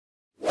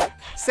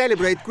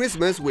Celebrate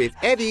Christmas with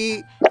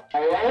Eddie!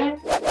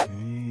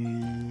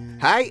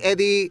 Hi,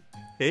 Eddie!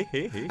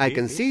 I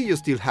can see you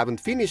still haven't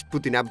finished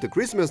putting up the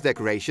Christmas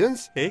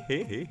decorations.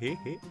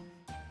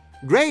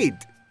 Great!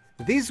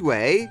 This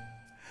way,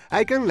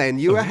 I can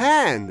lend you a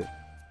hand.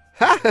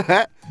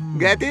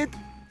 Get it?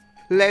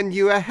 Lend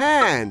you a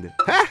hand.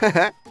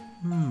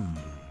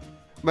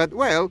 But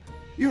well,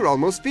 you're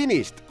almost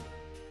finished.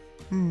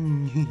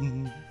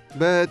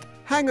 But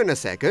hang on a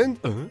second.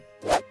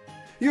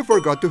 You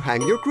forgot to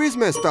hang your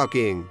Christmas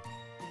stocking.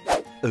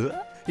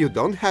 You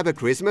don't have a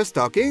Christmas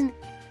stocking?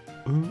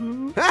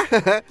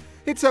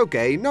 It's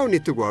okay, no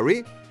need to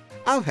worry.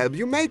 I'll help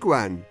you make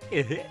one.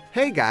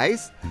 Hey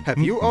guys, have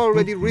you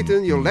already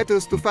written your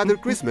letters to Father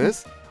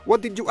Christmas? What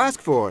did you ask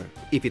for?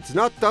 If it's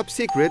not top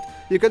secret,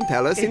 you can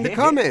tell us in the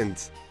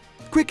comments.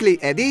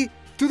 Quickly, Eddie,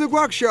 to the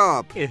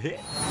workshop.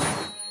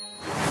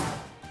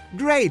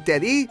 Great,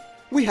 Eddie.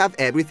 We have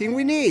everything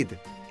we need.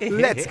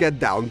 Let's get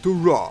down to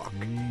rock.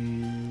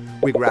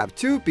 We grab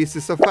 2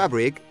 pieces of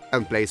fabric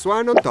and place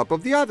one on top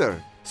of the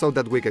other, so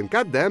that we can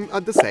cut them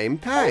at the same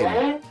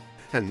time.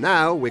 And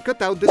now we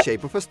cut out the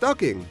shape of a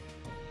stocking.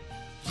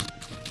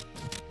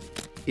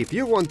 If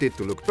you want it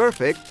to look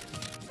perfect,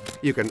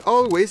 you can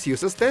always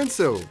use a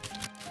stencil.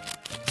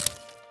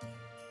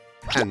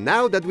 And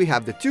now that we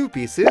have the 2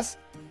 pieces,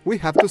 we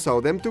have to sew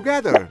them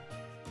together.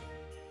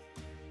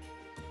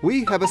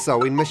 We have a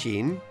sewing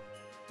machine,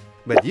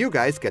 but you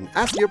guys can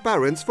ask your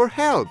parents for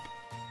help.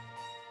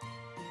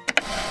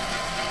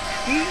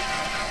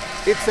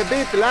 It's a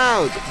bit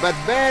loud, but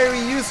very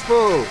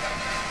useful.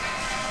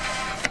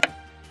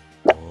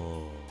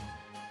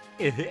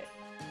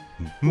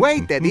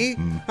 Wait, Eddie,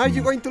 are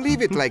you going to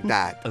leave it like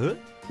that?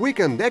 We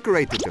can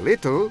decorate it a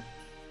little.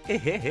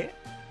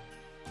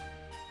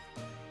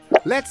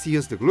 Let's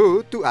use the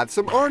glue to add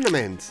some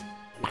ornaments.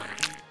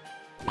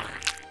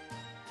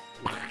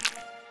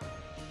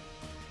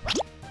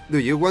 Do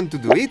you want to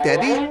do it,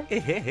 Eddie?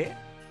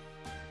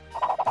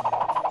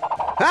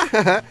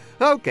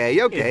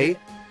 Okay.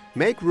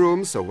 Make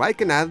room so I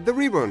can add the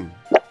ribbon.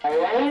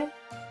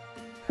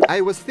 I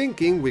was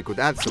thinking we could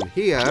add some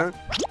here.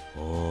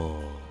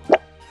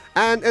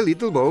 And a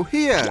little bow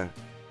here.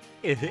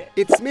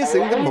 It's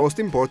missing the most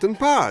important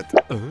part.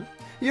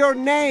 Your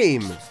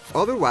name.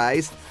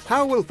 Otherwise,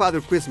 how will Father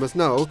Christmas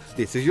know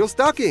this is your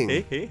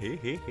stocking?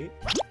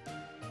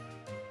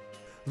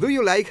 Do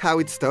you like how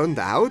it's turned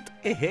out?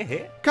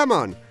 Come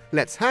on,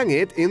 let's hang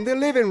it in the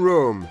living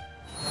room.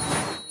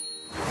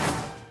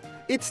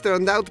 It's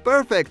turned out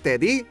perfect,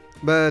 Eddie,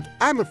 but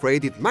I'm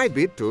afraid it might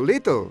be too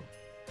little.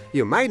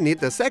 You might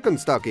need a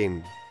second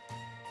stocking.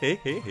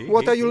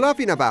 What are you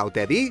laughing about,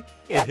 Eddie?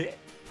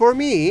 For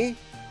me?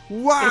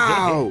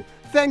 Wow!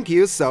 Thank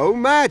you so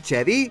much,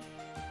 Eddie!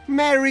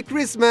 Merry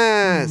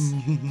Christmas!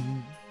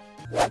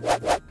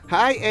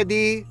 Hi,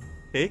 Eddie!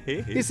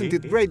 Isn't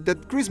it great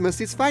that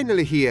Christmas is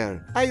finally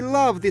here? I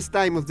love this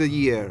time of the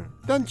year,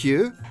 don't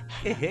you?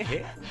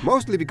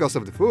 Mostly because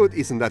of the food,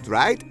 isn't that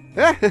right?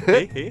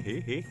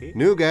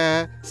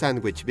 Nougat,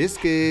 sandwich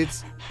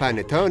biscuits,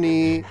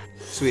 panettone,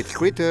 sweet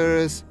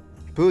fritters,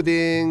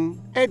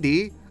 pudding.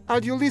 Eddie, are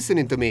you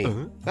listening to me?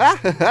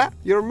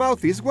 Your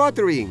mouth is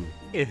watering.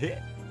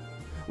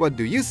 What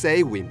do you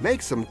say we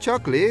make some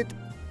chocolate?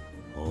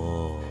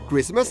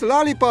 Christmas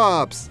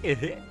lollipops!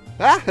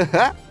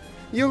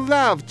 You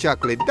love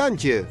chocolate,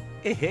 don't you?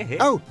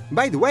 Oh,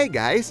 by the way,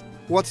 guys,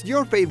 what's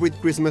your favorite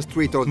Christmas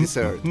treat or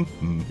dessert?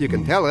 You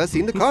can tell us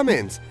in the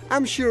comments.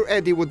 I'm sure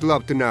Eddie would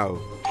love to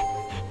know.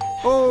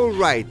 All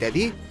right,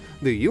 Eddie.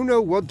 Do you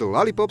know what the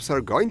lollipops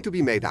are going to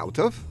be made out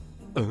of?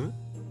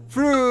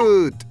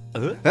 Fruit!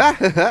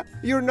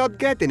 You're not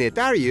getting it,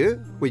 are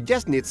you? We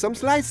just need some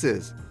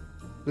slices.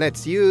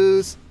 Let's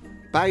use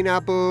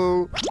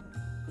pineapple,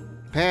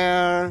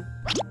 pear,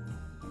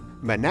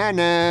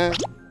 banana,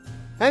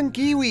 and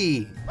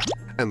kiwi.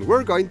 And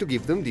we're going to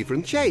give them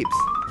different shapes.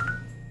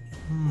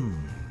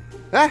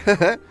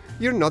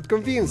 You're not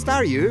convinced,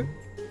 are you?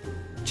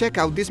 Check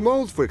out this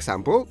mold, for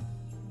example.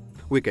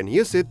 We can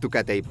use it to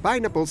cut a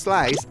pineapple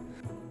slice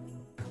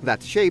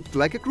that's shaped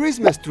like a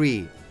Christmas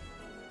tree.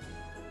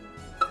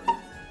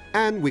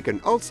 And we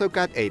can also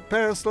cut a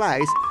pear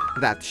slice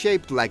that's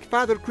shaped like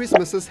Father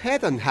Christmas's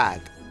head and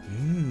hat.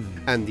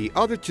 And the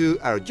other 2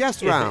 are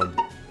just round.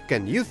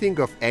 Can you think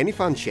of any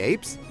fun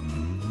shapes?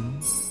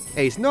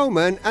 A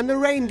snowman and a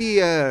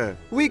reindeer!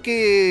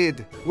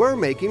 Wicked! We're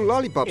making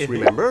lollipops,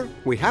 remember?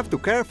 We have to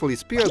carefully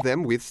spear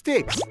them with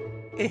sticks.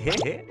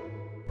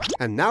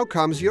 And now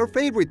comes your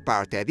favorite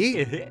part,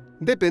 Eddie.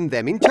 Dipping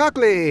them in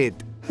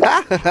chocolate!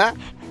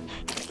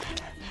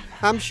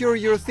 I'm sure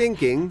you're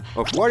thinking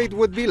of what it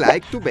would be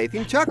like to bathe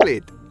in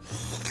chocolate.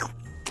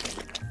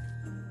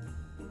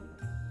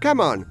 Come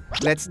on,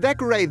 let's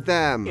decorate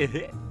them.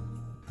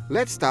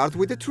 Let's start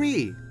with the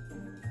tree.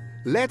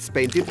 Let's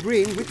paint it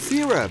green with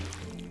syrup.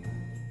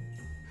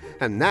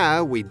 And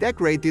now we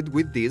decorate it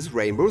with these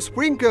rainbow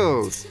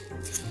sprinkles.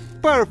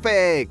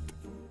 Perfect!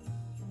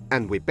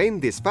 And we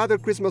paint this Father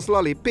Christmas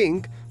lolly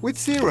pink with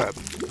syrup.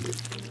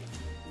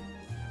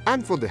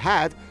 And for the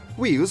hat,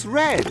 we use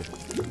red.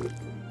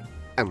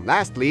 And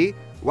lastly,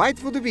 white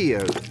for the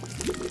beard.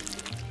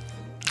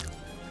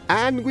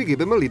 And we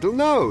give him a little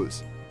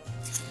nose.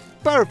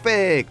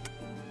 Perfect!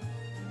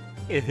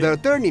 They're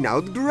turning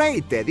out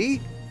great,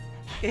 Eddie.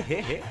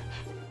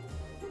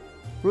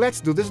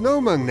 Let's do the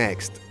snowman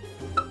next.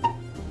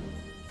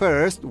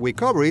 First, we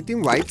cover it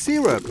in white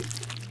syrup.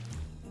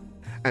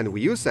 And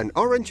we use an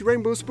orange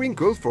rainbow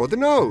sprinkle for the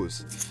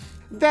nose.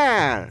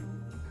 There!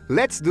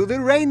 Let's do the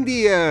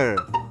reindeer!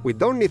 We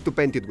don't need to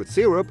paint it with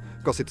syrup,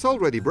 because it's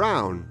already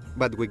brown.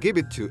 But we give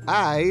it 2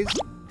 eyes,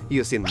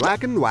 using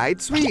black and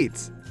white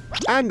sweets.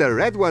 And a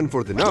red one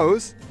for the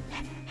nose.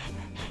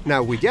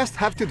 Now we just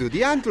have to do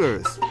the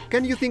antlers.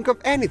 Can you think of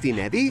anything,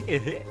 Eddie?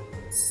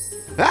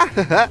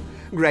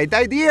 Great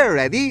idea,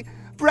 Eddie!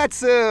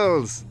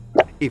 Pretzels!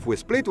 If we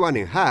split one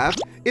in half,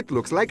 it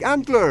looks like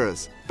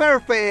antlers.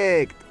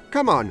 Perfect!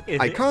 Come on,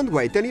 I can't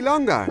wait any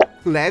longer.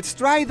 Let's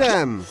try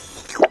them!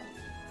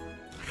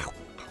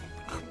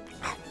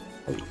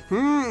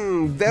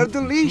 They're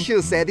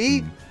delicious,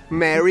 Eddie!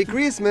 Merry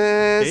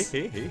Christmas!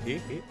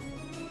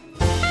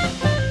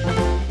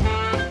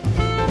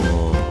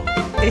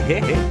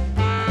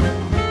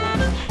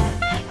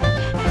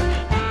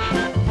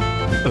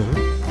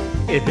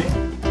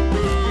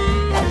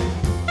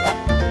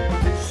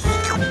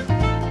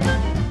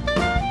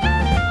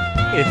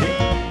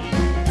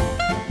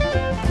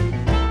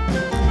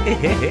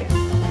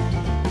 Hehehe